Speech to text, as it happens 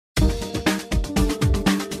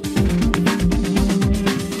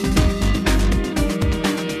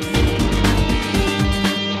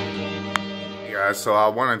Guys, so I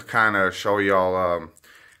wanted to kind of show y'all,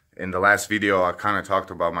 in the last video I kind of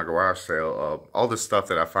talked about my garage sale. All the stuff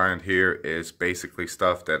that I find here is basically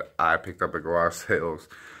stuff that I picked up at garage sales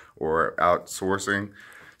or outsourcing.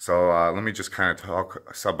 So let me just kind of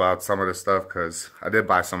talk about some of this stuff, because I did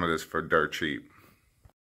buy some of this for dirt cheap.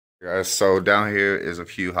 Guys, so down here is a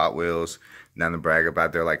few Hot Wheels, nothing to brag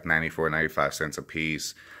about. They're like 94, 95 cents a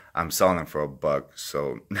piece. I'm selling them for $1,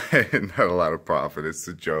 so not a lot of profit. It's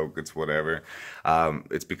a joke. It's whatever.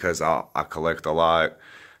 It's because I collect a lot,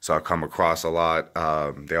 so I come across a lot.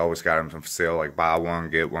 They always got them for sale, like buy one,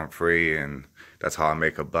 get one free, and that's how I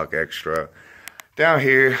make $1 extra. Down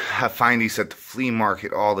here, I find these at the flea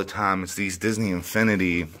market all the time. It's these Disney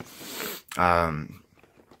Infinity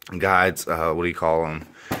guides. What do you call them?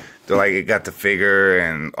 They're like, it got the figure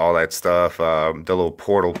and all that stuff. The little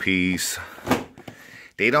portal piece.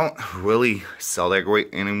 They don't really sell that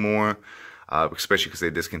great anymore, especially because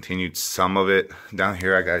they discontinued some of it. Down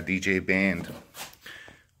here, I got a DJ Band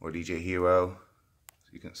or DJ Hero,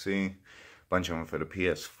 as you can see. A bunch of them for the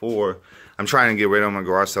PS4. I'm trying to get rid of my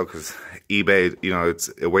garage sale because eBay, you know,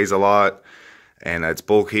 it weighs a lot and it's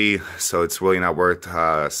bulky, so it's really not worth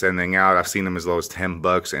sending out. I've seen them as low as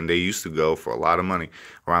 $10, and they used to go for a lot of money,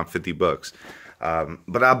 around $50.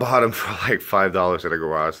 But I bought them for like $5 at a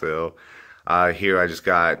garage sale. Here I just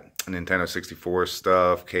got Nintendo 64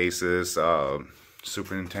 stuff, cases, Super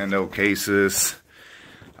Nintendo cases.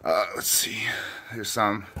 Let's see, there's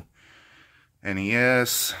some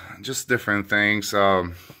NES, just different things.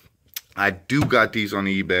 I do got these on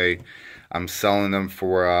eBay. I'm selling them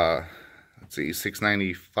for, let's see,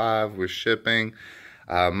 $6.95 with shipping.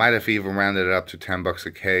 Might have even rounded it up to $10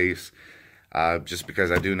 a case. Just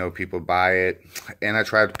because I do know people buy it, and I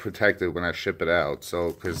try to protect it when I ship it out.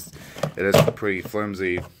 So, because it is pretty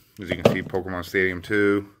flimsy, as you can see, Pokemon Stadium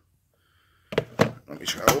 2. Let me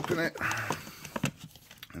try to open it.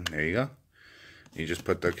 And there you go. You just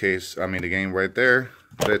put the case, the game right there.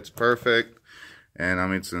 Fits perfect,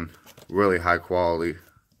 and it's in really high quality.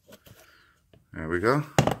 There we go.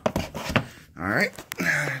 All right,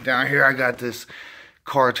 down here I got this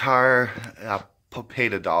car tire.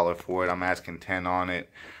 Paid $1 for it. I'm asking 10 on it.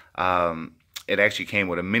 It actually came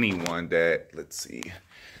with a mini one that, let's see,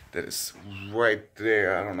 that is right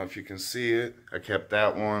there. I don't know if you can see it. I kept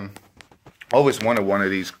that one. Always wanted one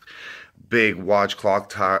of these big watch clock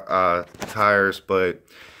tires, but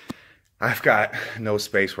I've got no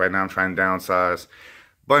space right now. I'm trying to downsize.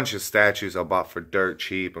 Bunch of statues I bought for dirt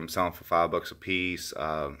cheap. I'm selling for $5 a piece.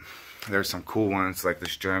 There's some cool ones like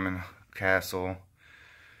this German castle.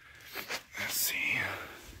 Let's see.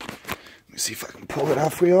 Let me see if I can pull it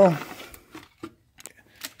out for y'all.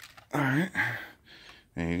 Alright.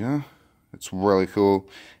 There you go. It's really cool.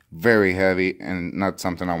 Very heavy, and not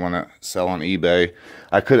something I want to sell on eBay.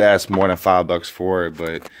 I could ask more than $5 for it,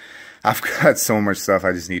 but I've got so much stuff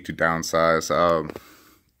I just need to downsize.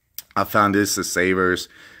 I found this at Savers.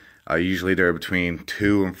 Usually they're between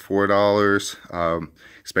 $2 and $4,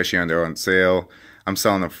 especially when they're on sale. I'm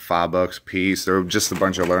selling them for $5 a piece. They're just a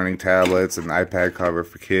bunch of learning tablets, an iPad cover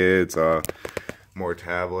for kids, more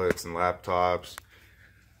tablets and laptops.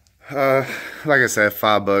 Like I said,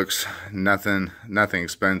 $5, nothing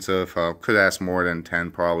expensive. Could ask more than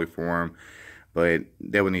 10 probably for them, but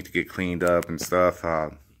they would need to get cleaned up and stuff.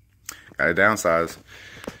 Gotta downsize.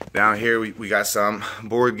 Down here we got some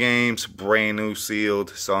board games, brand new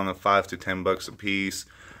sealed, selling them $5 to $10 a piece.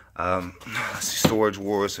 Storage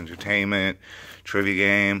Wars, Entertainment, Trivia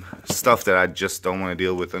Game, stuff that I just don't want to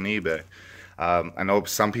deal with on eBay. I know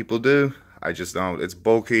some people do, I just don't. It's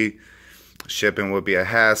bulky, shipping would be a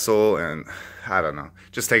hassle, and I don't know,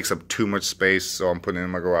 just takes up too much space, so I'm putting it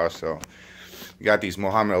in my garage. So you got these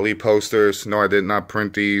Muhammad Ali posters. No, I did not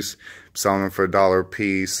print these. I'm selling them for $1 a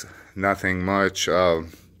piece. Nothing much.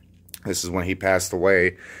 This is when he passed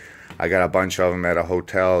away. I got a bunch of them at a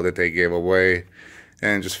hotel that they gave away,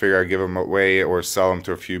 and just figure I'd give them away or sell them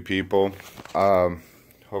to a few people.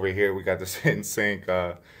 Over here we got this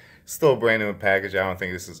NSYNC, still brand new package. I don't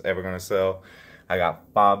think this is ever gonna sell. I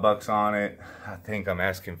got $5 on it. I think I'm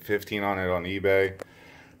asking 15 on it on eBay.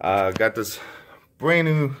 Got this brand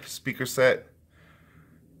new speaker set,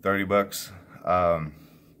 $30.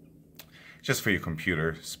 Just for your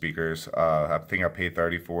computer speakers. I think I paid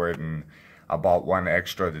 $30 for it, and I bought one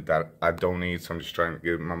extra that I don't need, so I'm just trying to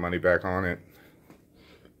get my money back on it.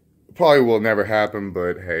 Probably will never happen,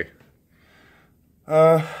 but hey.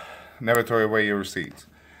 Never throw away your receipts.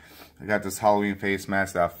 I got this Halloween face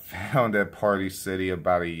mask that I found at Party City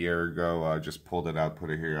about a year ago. I just pulled it out, put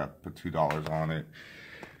it here. I put $2 on it.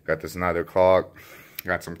 Got this another clock.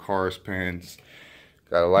 Got some Cars pins.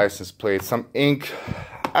 Got a license plate. Some ink.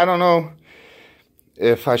 I don't know.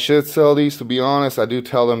 If I should sell these, to be honest, I do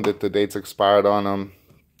tell them that the date's expired on them.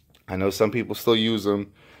 I know some people still use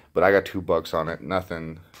them, but I got $2 on it.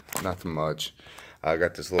 Nothing much. I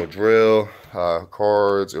got this little drill,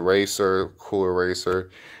 cards, eraser, cool eraser.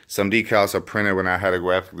 Some decals I printed when I had a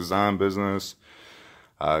graphic design business.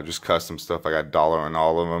 Just custom stuff. I got dollar on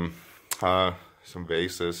all of them. Some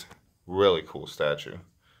vases. Really cool statue.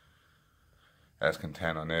 That's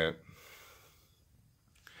content on it.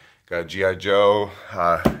 Got a G.I. Joe.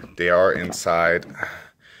 They are inside.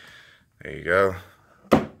 There you go.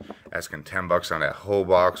 Asking $10 on that whole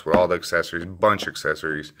box with all the accessories. Bunch of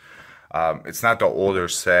accessories. It's not the older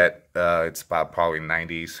set. It's about probably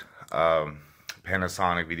 90s.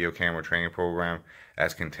 Panasonic video camera training program.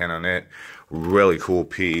 Asking 10 on it. Really cool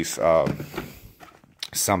piece.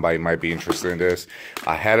 Somebody might be interested in this.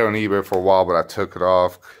 I had it on eBay for a while, but I took it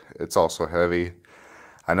off. It's also heavy.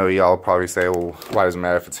 I know y'all probably say, well, why does it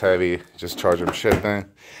matter if it's heavy? Just charge them shipping.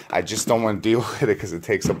 I just don't want to deal with it because it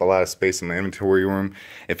takes up a lot of space in my inventory room.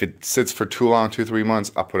 If it sits for too long, 2-3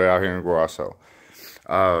 months, I'll put it out here in garage sale.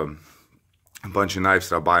 A bunch of knives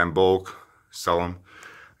that I buy in bulk, sell them.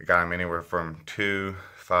 I got them anywhere from $2,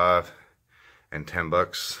 $5, and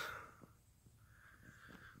 $10.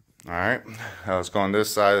 Alright, let's go on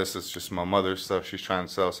this side. This is just my mother's stuff. She's trying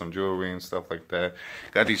to sell some jewelry and stuff like that.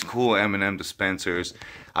 Got these cool M&M dispensers.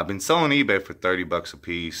 I've been selling eBay for $30 a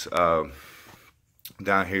piece.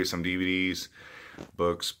 Down here, some DVDs,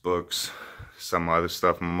 books, some other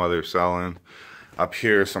stuff my mother's selling. Up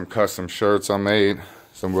here, some custom shirts I made.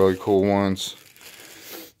 Some really cool ones.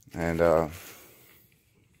 And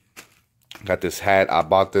got this hat. I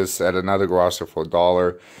bought this at another garage sale for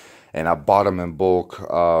 $1. And I bought them in bulk.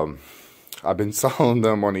 I've been selling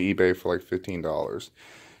them on the eBay for like $15.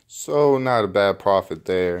 So not a bad profit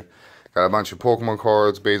there. Got a bunch of Pokemon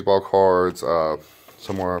cards, baseball cards,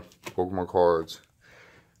 some more Pokemon cards,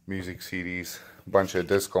 music CDs, a bunch of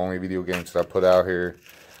disc-only video games that I put out here.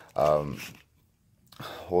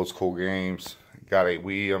 Old school games. Got a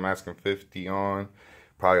Wii I'm asking $50 on.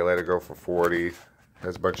 Probably let it go for $40.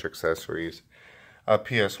 Has a bunch of accessories. A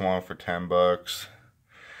PS1 for $10.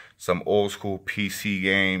 Some old school PC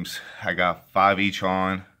games. I got 5 each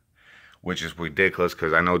on, which is ridiculous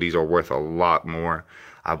because I know these are worth a lot more.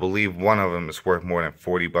 I believe one of them is worth more than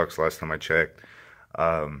 $40 last time I checked.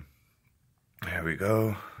 There we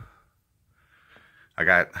go.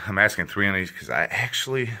 I'm asking 3 on these because I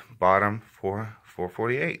actually bought them for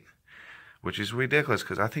 $4.48, which is ridiculous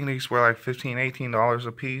because I think these were like $15, $18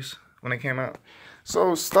 a piece when they came out.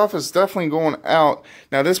 So stuff is definitely going out.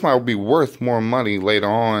 Now this might be worth more money later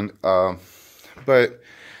on, but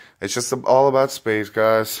it's just all about space,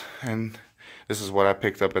 guys. And this is what I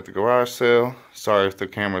picked up at the garage sale. Sorry if the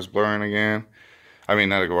camera's blurring again. I mean,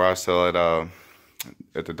 not a garage sale,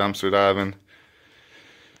 at the dumpster diving.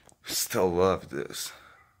 Still love this.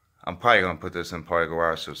 I'm probably gonna put this in part of the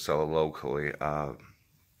garage sale, sell it locally.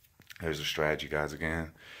 There's a strategy, guys,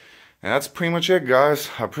 again. And that's pretty much it, guys.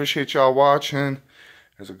 I appreciate y'all watching.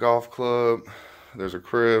 There's a golf club. There's a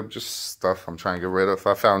crib. Just stuff I'm trying to get rid of.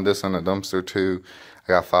 I found this in a dumpster, too. I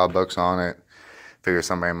got $5 on it. Figured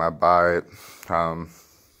somebody might buy it. Found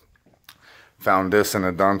this in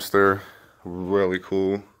a dumpster. Really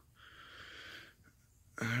cool.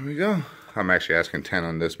 There we go. I'm actually asking 10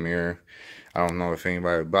 on this mirror. I don't know if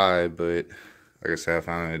anybody would buy it, but like I said, I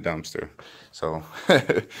found it in a dumpster. So,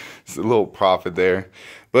 it's a little profit there.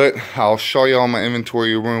 But I'll show y'all my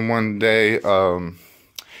inventory room one day.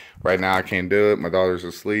 Right now, I can't do it. My daughter's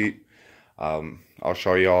asleep. I'll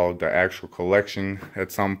show y'all the actual collection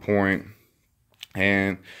at some point.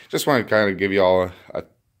 And just want to kind of give y'all a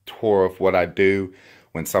tour of what I do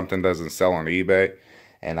when something doesn't sell on eBay.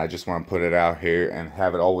 And I just want to put it out here and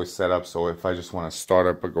have it always set up. So if I just want to start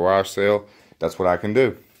up a garage sale, that's what I can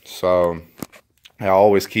do. So I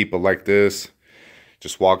always keep it like this.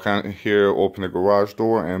 Just walk out here, open the garage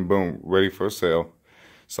door, and boom, ready for a sale.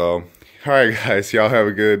 So, alright guys, y'all have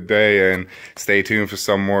a good day and stay tuned for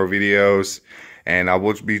some more videos. And I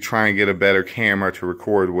will be trying to get a better camera to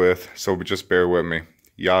record with, so just bear with me.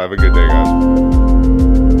 Y'all have a good day, guys.